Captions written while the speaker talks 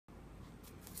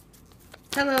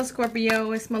Hello Scorpio,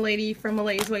 it's Maladys from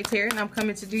Maladys here, and I'm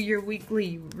coming to do your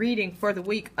weekly reading for the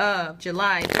week of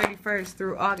July 31st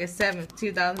through August 7th,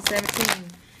 2017.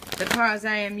 The cards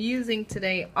I am using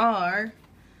today are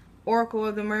Oracle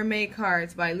of the Mermaid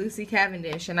cards by Lucy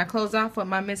Cavendish, and I close off with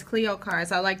my Miss Cleo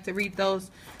cards. I like to read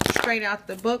those straight out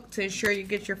the book to ensure you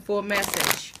get your full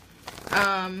message.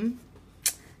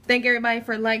 Thank everybody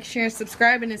for sharing,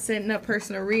 subscribing, and setting up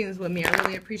personal readings with me. I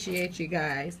really appreciate you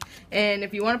guys. And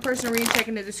if you want a personal reading, check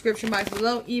in the description box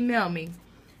below. Email me,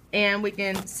 and we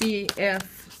can see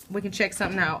if we can check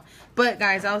something out. But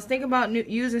guys, I was thinking about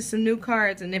using some new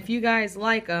cards, and if you guys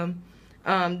like them,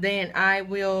 then I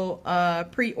will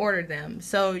pre-order them.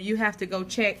 So you have to go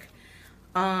check.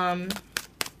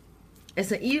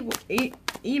 It's an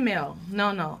email.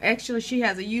 No. Actually, she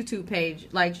has a YouTube page,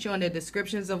 showing the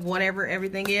descriptions of whatever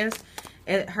everything is.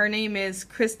 Her name is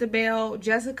Christabel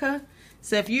Jessica.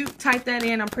 So if you type that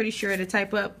in, I'm pretty sure it'll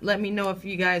type up. Let me know if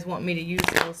you guys want me to use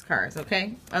those cards,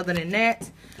 okay? Other than that,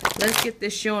 let's get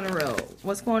this show on the road.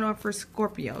 What's going on for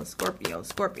Scorpio? Scorpio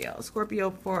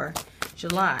for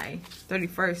July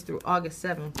 31st through August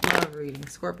 7th. Love reading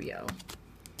Scorpio.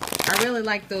 I really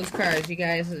like those cards, you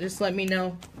guys. Just let me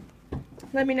know.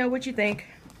 Let me know what you think.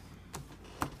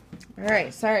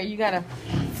 Alright, sorry, you got a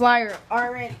flyer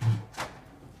already.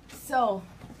 So,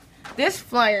 this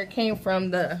flyer came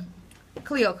from the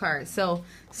Cleo card. So,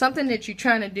 something that you're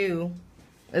trying to do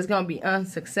is going to be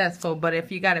unsuccessful. But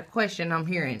if you got a question, I'm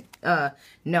hearing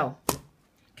no.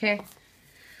 Okay?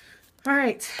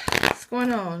 Alright, what's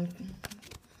going on?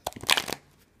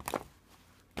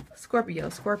 Scorpio,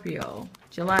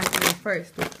 July 31st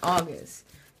through August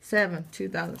 7th,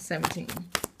 2017.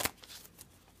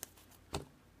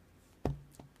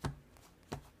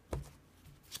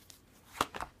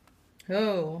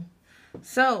 Oh,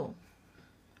 so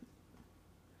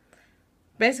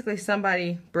basically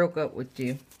somebody broke up with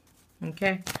you,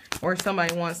 okay? Or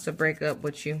somebody wants to break up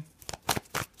with you.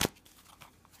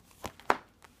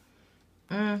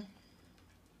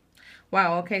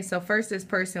 Wow, okay, so first this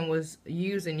person was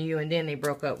using you and then they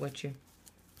broke up with you.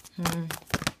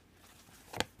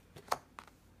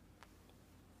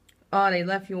 Oh, they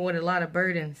left you with a lot of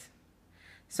burdens.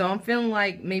 So I'm feeling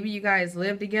like maybe you guys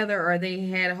lived together, or they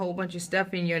had a whole bunch of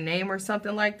stuff in your name or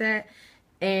something like that.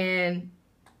 And,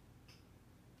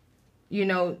 you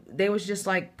know, they was just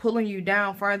like pulling you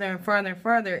down farther and farther and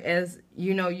farther as,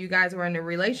 you know, you guys were in a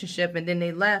relationship, and then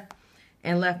they left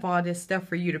and left all this stuff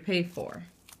for you to pay for.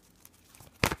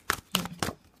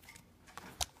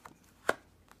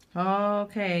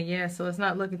 Okay, yeah, so it's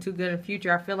not looking too good in the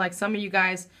future. I feel like some of you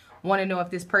guys want to know if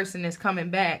this person is coming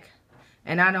back,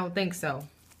 and I don't think so.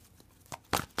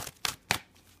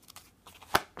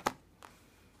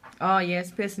 Oh, yeah, it's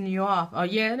pissing you off. Oh,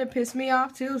 yeah, it pissed me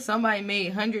off, too. Somebody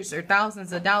made hundreds or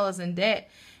thousands of dollars in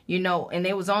debt, you know, and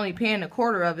they was only paying a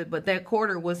quarter of it, but that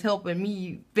quarter was helping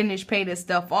me finish pay this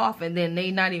stuff off, and then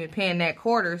they not even paying that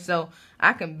quarter, so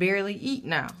I can barely eat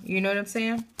now. You know what I'm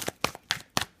saying?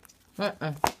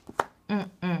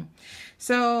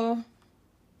 So,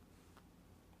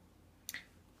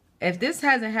 if this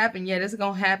hasn't happened yet, it's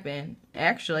going to happen,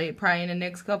 actually, probably in the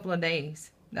next couple of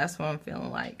days. That's what I'm feeling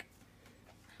like.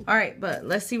 Alright, but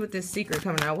let's see what this secret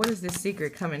coming out. What is this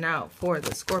secret coming out for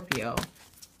the Scorpio?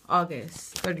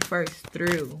 August 31st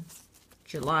through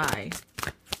July.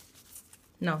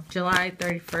 No, July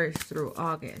 31st through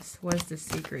August. What is the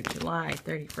secret? July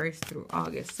 31st through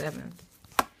August 7th.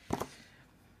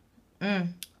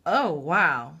 Oh,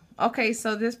 wow. Okay,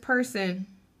 so this person...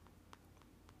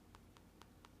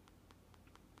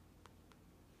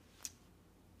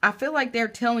 I feel like they're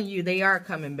telling you they are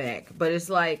coming back, but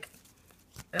it's like,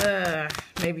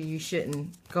 maybe you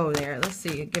shouldn't go there. Let's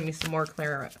see. Give me some more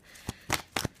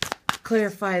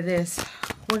clarify this.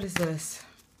 What is this?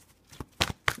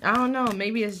 I don't know.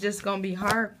 Maybe it's just going to be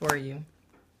hard for you.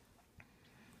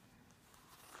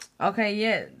 Okay,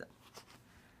 yeah.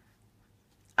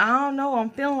 I don't know. I'm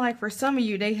feeling like for some of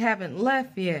you, they haven't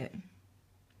left yet.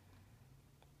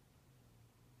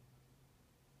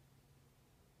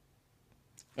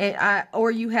 And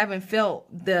or you haven't felt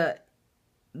the...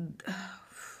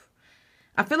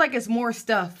 I feel like it's more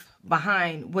stuff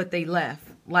behind what they left.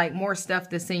 Like more stuff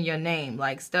that's in your name.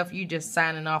 Like stuff you just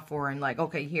signing off for and like,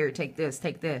 okay, here, take this,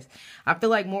 take this. I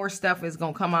feel like more stuff is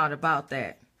going to come out about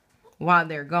that while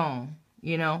they're gone,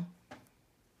 you know?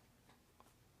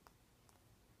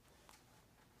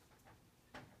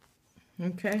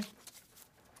 Okay.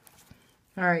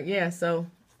 Alright, yeah, so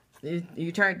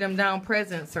you turned them down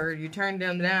presents, or you turned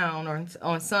them down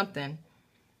on something.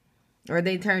 Or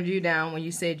they turned you down when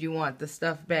you said you want the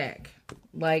stuff back.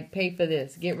 Like, pay for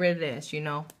this. Get rid of this, you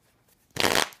know.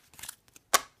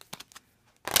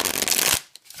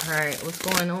 Alright, what's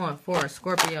going on for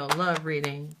Scorpio love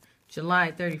reading?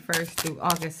 July 31st through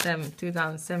August 7th,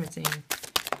 2017.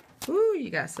 Ooh, you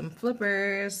got some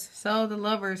flippers. So, the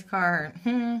Lovers card.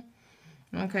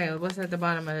 Okay, what's at the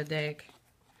bottom of the deck?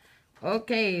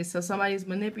 Okay, so somebody's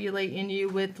manipulating you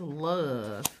with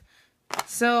love.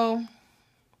 So,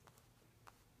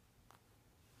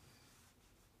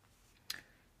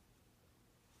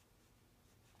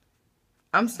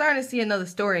 I'm starting to see another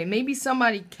story. Maybe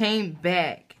somebody came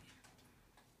back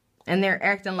and they're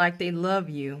acting like they love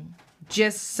you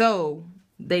just so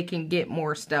they can get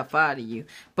more stuff out of you.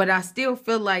 But I still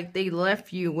feel like they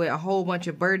left you with a whole bunch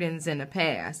of burdens in the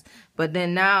past. But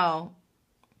then now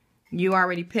you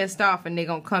already pissed off and they're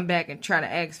going to come back and try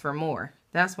to ask for more.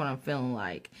 That's what I'm feeling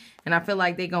like. And I feel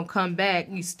like they're going to come back.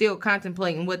 You still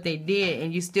contemplating what they did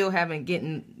and you still haven't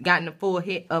gotten a full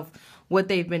hit of what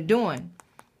they've been doing.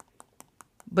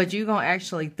 But you're going to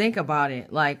actually think about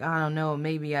it. Like, I don't know,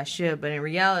 maybe I should. But in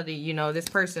reality, you know, this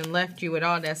person left you with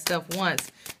all that stuff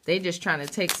once. They just trying to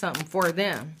take something for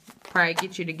them. Probably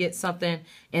get you to get something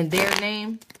in their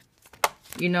name.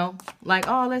 You know, like,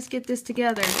 oh, let's get this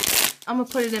together. I'm going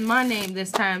to put it in my name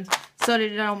this time so that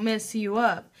it don't mess you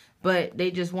up. But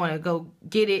they just want to go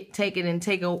get it, take it, and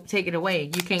take it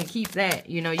away. You can't keep that.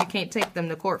 You know, you can't take them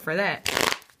to court for that.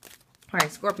 All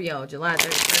right, Scorpio, July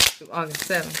 31st through August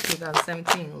 7th,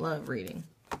 2017, love reading.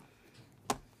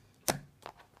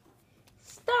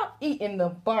 Stop eating the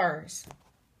bars.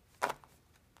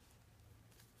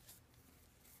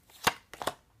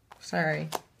 Sorry.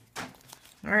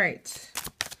 All right.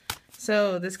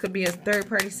 So this could be a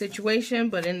third-party situation,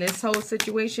 but in this whole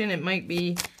situation, it might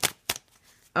be,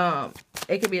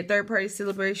 it could be a third-party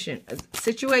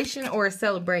situation or a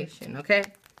celebration, okay?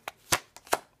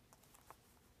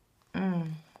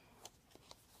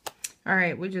 All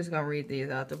right, we're just going to read these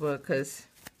out the book because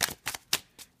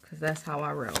that's how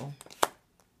I roll.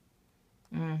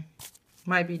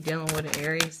 Might be dealing with an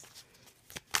Aries.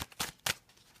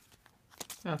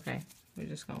 Okay, we're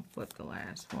just going to flip the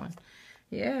last one.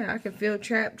 Yeah, I can feel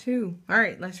trapped too. All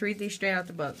right, let's read these straight out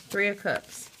the book. Three of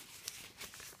Cups.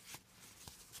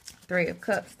 Three of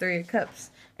Cups, Three of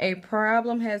Cups. A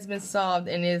problem has been solved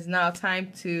and it is now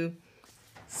time to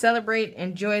celebrate,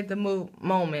 enjoy the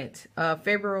moment. A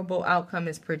favorable outcome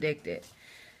is predicted.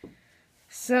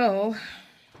 So,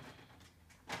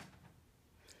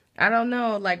 I don't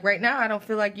know. Like right now, I don't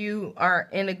feel like you are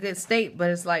in a good state. But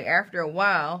it's like after a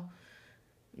while,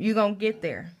 you're going to get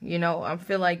there. You know, I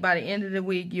feel like by the end of the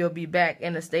week, you'll be back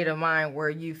in a state of mind where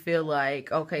you feel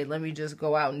like, okay, let me just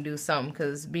go out and do something.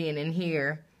 Because being in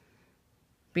here,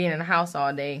 being in the house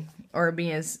all day, or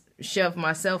being shove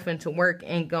myself into work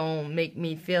ain't gonna make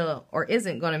me feel, or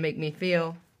isn't gonna make me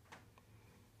feel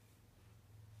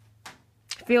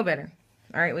better.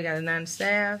 All right, we got a 9 of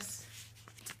Staffs.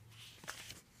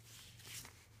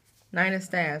 9 of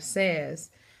Staffs says,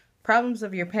 problems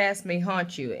of your past may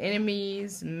haunt you.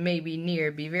 Enemies may be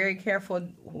near. Be very careful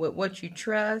with what you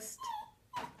trust.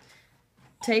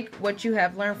 Take what you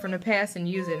have learned from the past and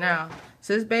use it now.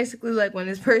 So it's basically like when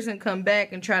this person come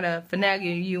back and try to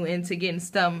finagle you into getting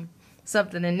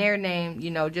something in their name, you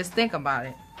know, just think about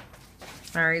it.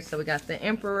 All right, so we got the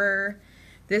Emperor.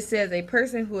 This says a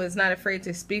person who is not afraid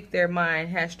to speak their mind,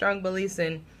 has strong beliefs,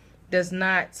 and does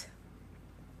not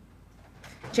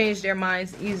change their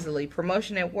minds easily.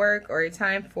 Promotion at work or a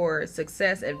time for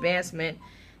success, advancement,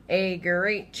 a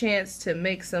great chance to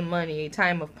make some money, a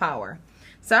time of power.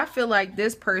 So I feel like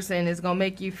this person is going to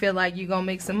make you feel like you're going to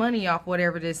make some money off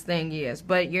whatever this thing is.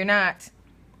 But you're not.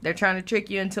 They're trying to trick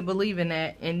you into believing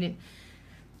that. And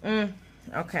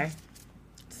okay.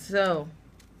 So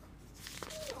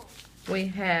we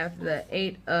have the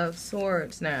 8 of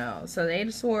Swords now. So the 8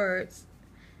 of Swords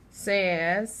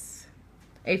says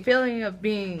a feeling of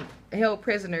being held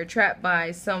prisoner, trapped by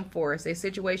some force, a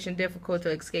situation difficult to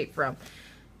escape from.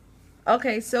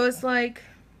 Okay, so it's like,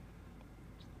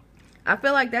 I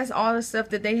feel like that's all the stuff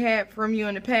that they had from you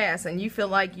in the past, and you feel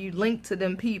like you linked to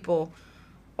them people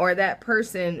or that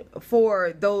person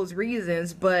for those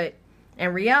reasons, but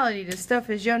in reality, the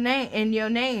stuff is your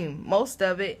name, most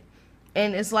of it,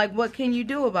 and it's like, what can you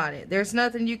do about it? There's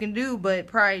nothing you can do but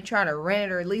probably try to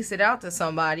rent it or lease it out to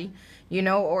somebody, you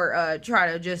know, or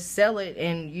try to just sell it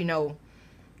and, you know,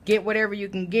 get whatever you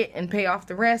can get and pay off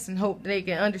the rest and hope they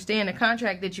can understand the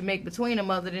contract that you make between them.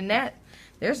 Other than that,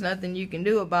 there's nothing you can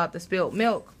do about the spilled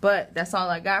milk. But that's all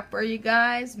I got for you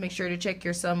guys. Make sure to check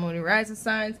your sun, moon, and rising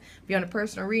signs. If you want a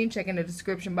personal reading, check in the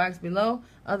description box below.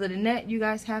 Other than that, you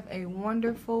guys have a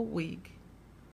wonderful week.